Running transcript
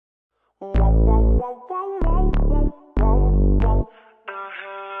Yeah.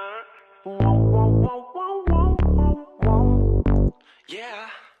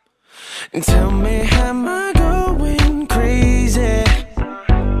 Tell me, am I going crazy?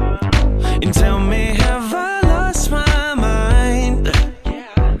 And tell me, have I lost my mind?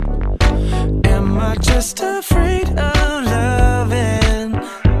 Am I just afraid of loving?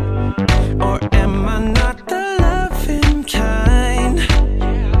 Or am I not the loving kind?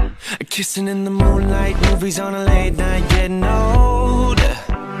 Kissing in the moonlight, movies on a late night, getting old.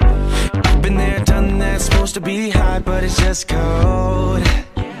 I've been there, done that, supposed to be hot, but it's just cold.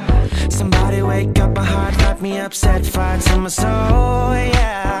 Somebody wake up my heart, lock me up, set fire to my soul,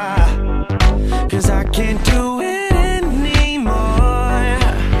 yeah. Cause I can't do it anymore.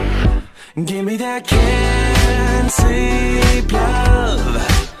 Give me that can't sleep love.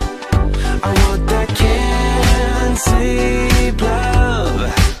 I want that can't sleep love.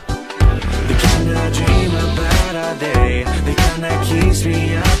 The kind that I dream about all day, the kind that keeps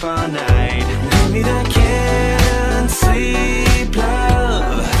me up all night. Give me that can't sleep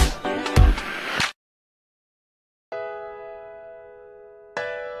love.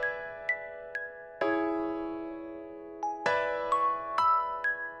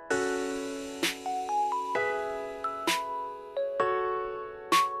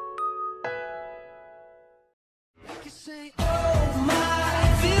 Say, oh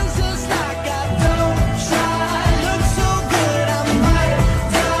my, feels just like I don't try. Look so good, I might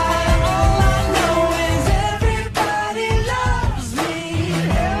die. All I know is everybody loves me.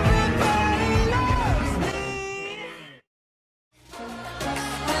 Everybody loves me.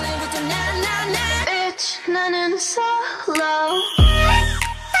 Bitch, none in solo.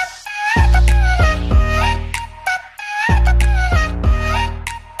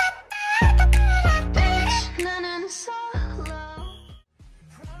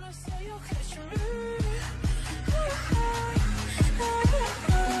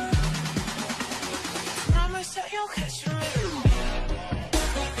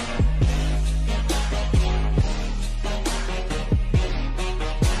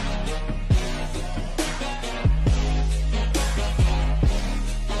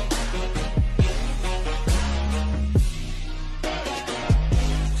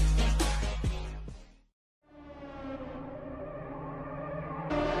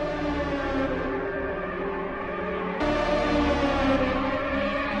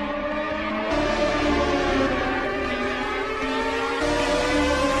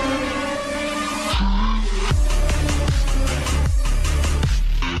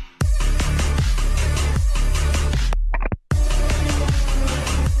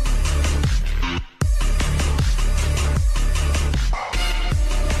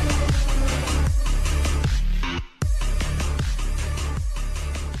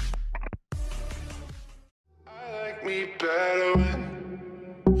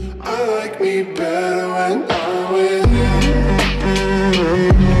 I like me better when I'm with you.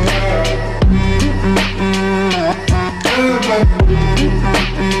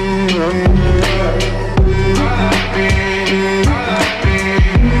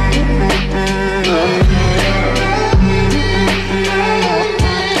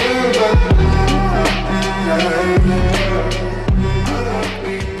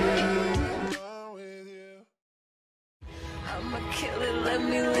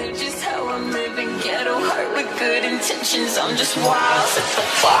 I'm just wild, sit the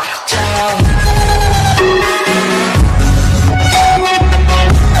fuck down.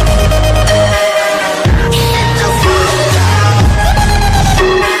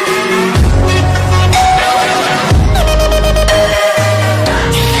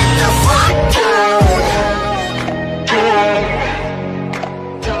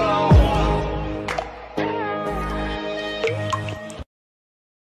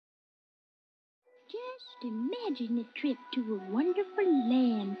 Imagine a trip to a wonderful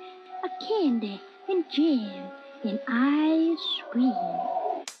land, a candy and jam and ice cream. I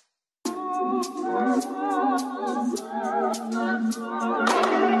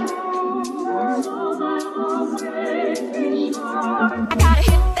gotta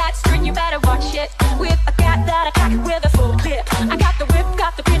hit that string, you better watch it. With a cat that I cock with a full clip. I got the whip,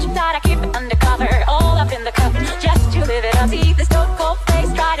 got the bitch that I keep it undercover. All up in the cup, just to live it up. See this stone cold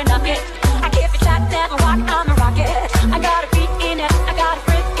face, try to knock it. I keep it tight, never walk on the rocket. I got a beat in it, I got a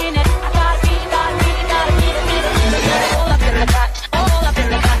grip in it. I got a beat, got a beat, got a beat, beat it. All up in the cut, all up in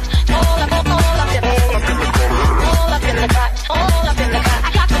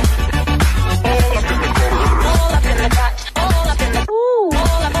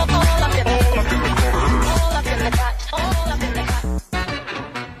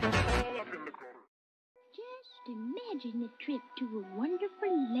Imagine a trip to a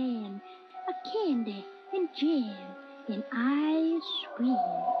wonderful land, a candy and jam and ice cream.